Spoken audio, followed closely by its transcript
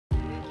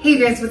Hey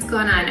guys, what's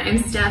going on? I'm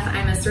Steph.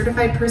 I'm a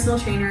certified personal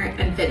trainer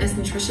and fitness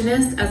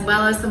nutritionist, as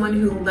well as someone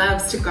who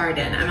loves to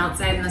garden. I'm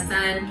outside in the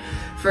sun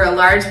for a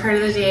large part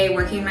of the day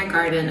working in my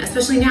garden,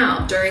 especially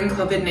now during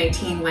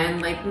COVID-19 when,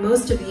 like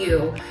most of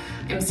you,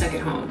 I'm stuck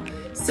at home.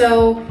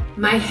 So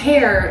my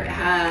hair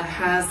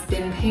has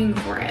been paying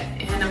for it,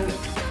 and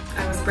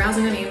I was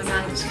browsing on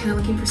Amazon, just kind of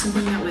looking for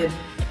something that would,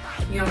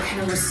 you know,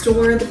 kind of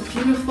restore the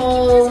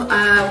beautiful,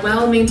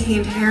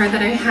 well-maintained hair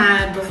that I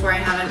had before I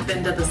haven't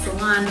been to the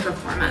salon for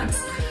 4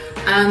 months.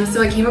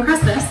 So I came across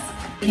this.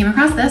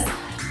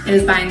 It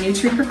is by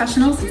Nutri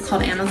Professionals. It's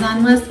called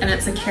Amazon List, and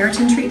it's a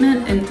keratin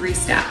treatment in 3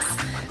 steps.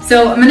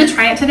 So I'm gonna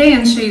try it today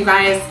and show you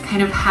guys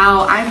kind of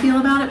how I feel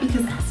about it,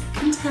 because as you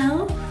can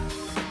tell,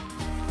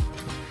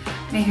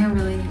 my hair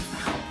really needs the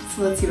help.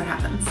 So let's see what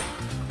happens.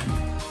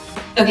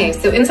 Okay,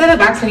 so inside the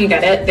box when you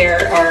get it,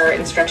 there are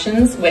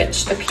instructions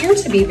which appear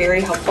to be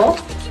very helpful.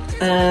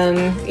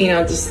 You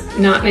know, just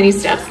not many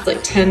steps, it's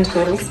like 10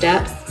 total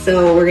steps.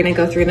 So we're gonna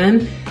go through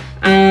them.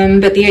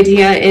 But the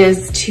idea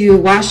is to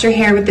wash your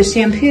hair with the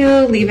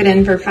shampoo, leave it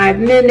in for 5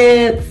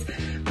 minutes,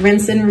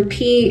 rinse and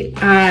repeat,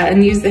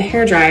 and use the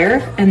hair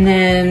dryer, and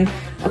then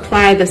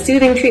apply the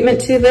soothing treatment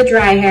to the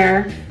dry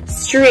hair,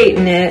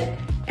 straighten it,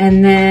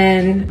 and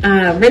then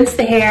rinse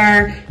the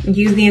hair,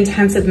 use the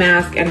intensive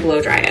mask, and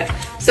blow dry it.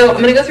 So I'm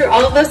gonna go through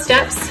all of those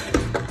steps.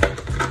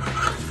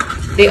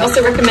 They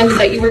also recommended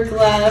that you wear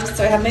gloves,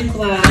 so I have my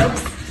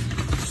gloves.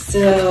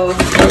 So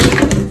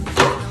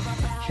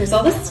here's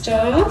all the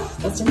stuff.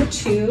 That's number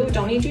 2,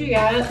 don't need you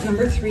yet.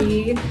 Number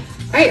 3. All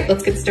right,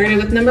 let's get started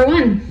with number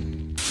 1.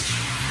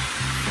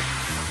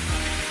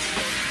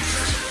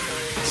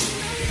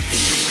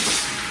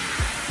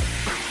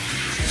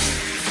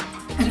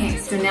 Okay,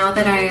 so now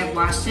that I have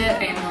washed it,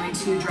 I am going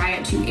to dry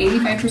it to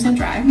 85%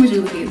 dry, which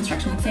is what the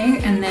instructions say,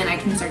 and then I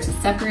can start to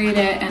separate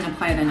it and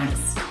apply the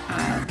next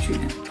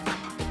treatment.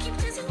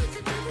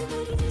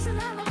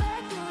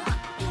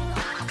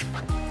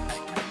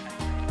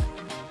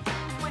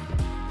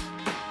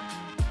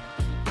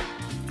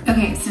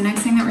 Okay, so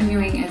next thing that we're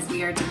doing is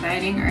we are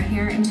dividing our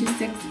hair into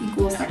 6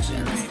 equal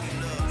sections.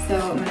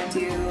 So I'm gonna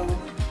do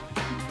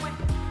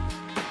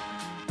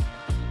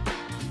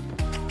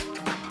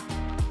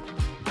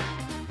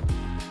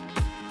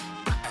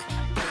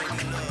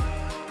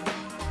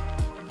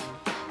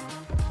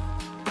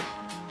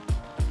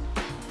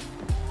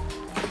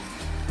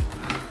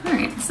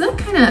so that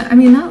kind of, I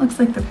mean, that looks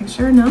like the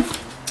picture, no?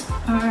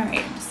 All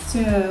right,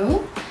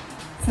 so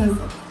it says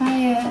apply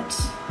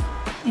it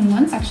in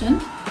 1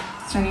 section,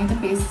 starting at the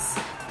base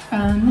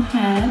from the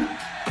head.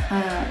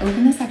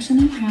 Open the section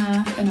in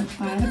half and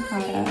apply the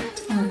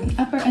product on the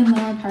upper and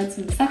lower parts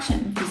of the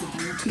section. Use a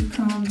finer tooth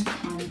comb to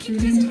comb through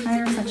the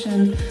entire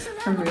section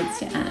from roots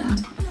to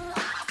end.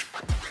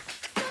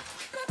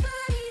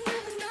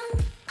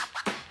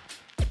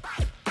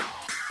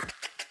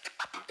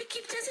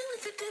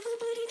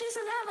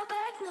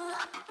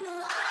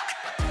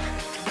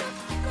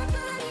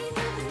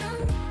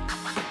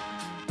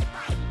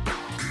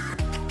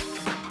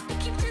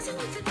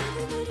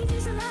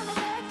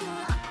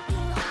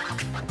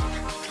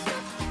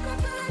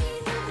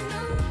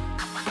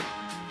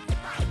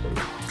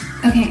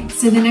 Okay,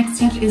 so the next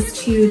step is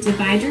to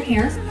divide your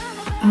hair.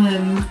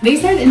 They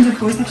said into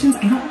 4 sections.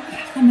 I don't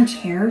have that much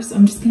hair, so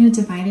I'm just gonna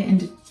divide it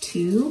into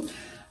 2.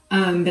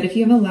 But if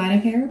you have a lot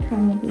of hair,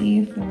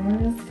 probably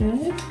 4 is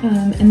good.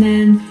 And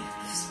then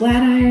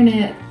flat iron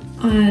it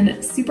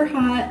on super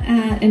hot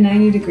at a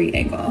 90-degree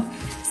angle.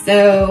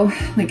 So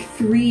like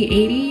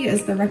 380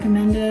 is the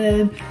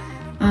recommended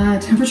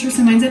temperature.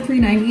 So mine's at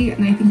 390,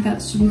 and I think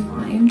that should be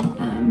fine.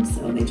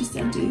 So they just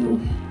said do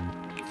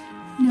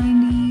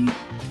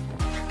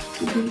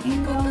 90-degree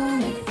angle,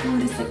 like 4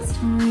 to 6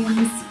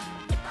 times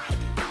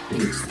for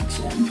each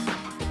section.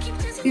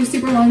 If you have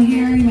super long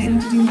hair, you might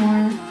have to do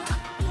more.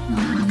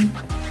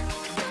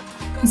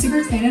 I'm super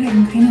excited. I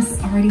can kind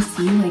of already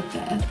see like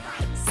the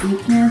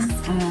sleekness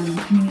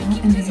coming out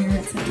in the hair.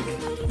 It's like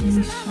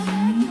really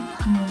shiny.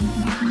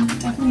 And I can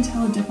definitely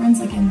tell a difference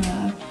like in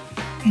the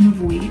kind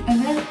of weight of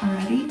it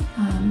already. It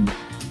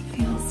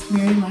feels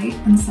very light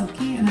and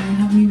silky, and I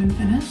haven't even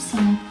finished, so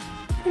I'm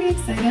pretty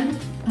excited.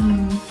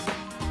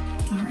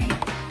 Alright,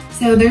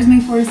 so there's my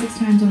 4 to 6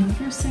 times on the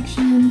first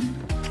section,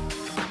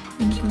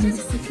 and 4 to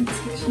 6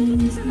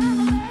 sections here.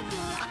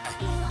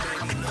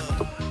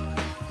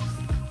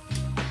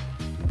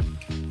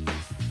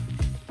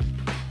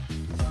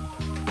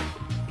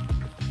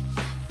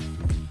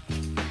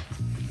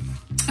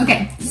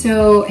 Okay,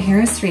 so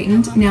hair is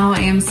straightened. Now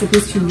I am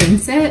supposed to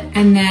rinse it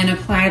and then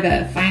apply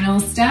the final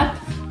step,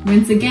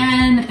 rinse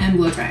again, and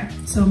blow dry.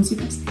 So I'm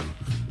super excited.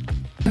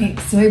 Okay,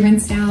 so I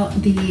rinsed out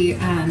the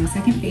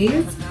second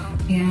phase,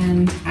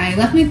 and I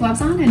left my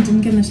gloves on and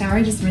didn't get in the shower.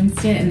 I just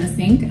rinsed it in the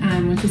sink,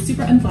 which was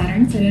super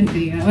unflattering, so I didn't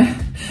video it.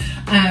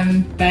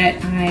 But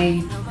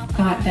I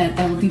thought that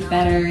that would be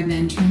better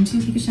than trying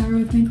to take a shower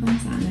with my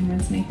gloves on and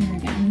rinse my hair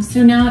again.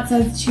 So now it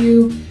says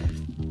to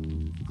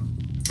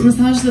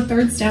massage the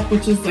 3rd step,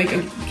 which is like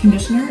a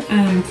conditioner,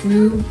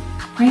 through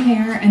my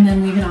hair, and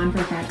then leave it on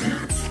for 5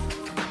 minutes.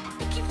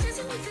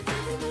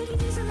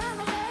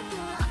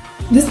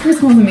 This first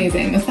smells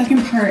amazing. The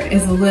second part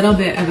is a little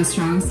bit of a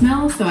strong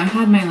smell, so I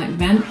had my like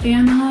vent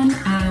fan on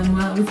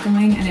while it was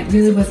going, and it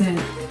really wasn't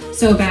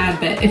so bad.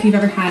 But if you've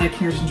ever had a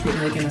keratin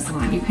treatment like in a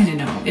salon, you kind of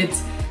know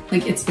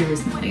it's very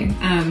smelly.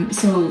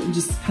 So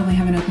just probably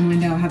have an open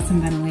window, have some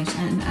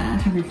ventilation,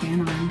 have your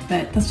fan on,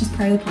 but that's just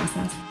part of the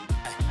process.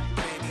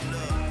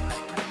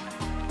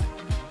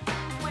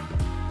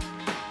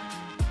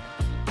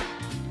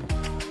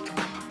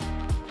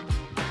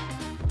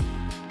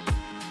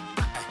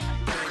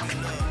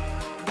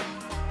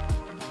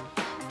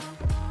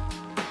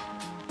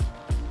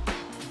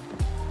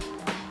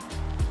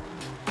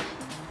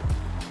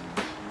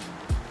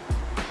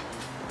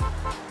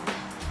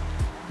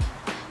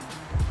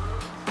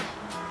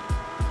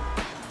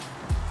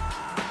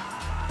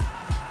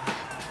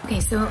 Okay,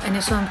 so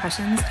initial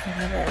impressions,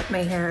 I love it. My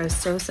hair is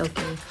so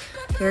silky,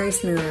 very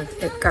smooth.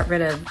 It got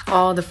rid of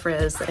all the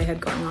frizz that I had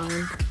going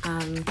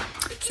on.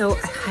 So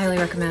I highly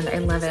recommend, I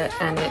love it.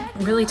 And it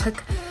really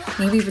took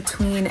maybe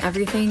between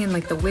everything and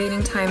like the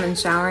waiting time and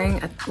showering,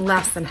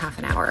 less than half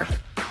an hour.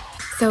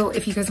 So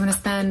if you guys want to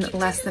spend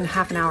less than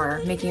half an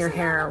hour making your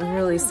hair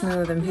really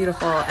smooth and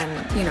beautiful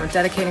and, you know,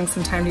 dedicating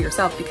some time to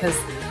yourself, because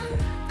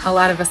a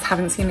lot of us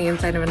haven't seen the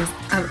inside of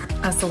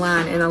a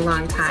salon in a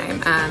long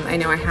time. I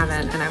know I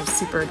haven't, and I was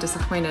super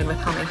disappointed with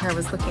how my hair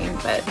was looking,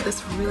 but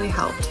this really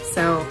helped.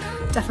 So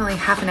definitely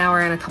half an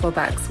hour and a couple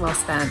bucks well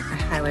spent. I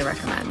highly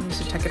recommend. You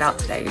should check it out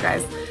today, you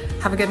guys.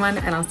 Have a good one,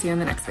 and I'll see you in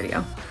the next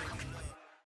video.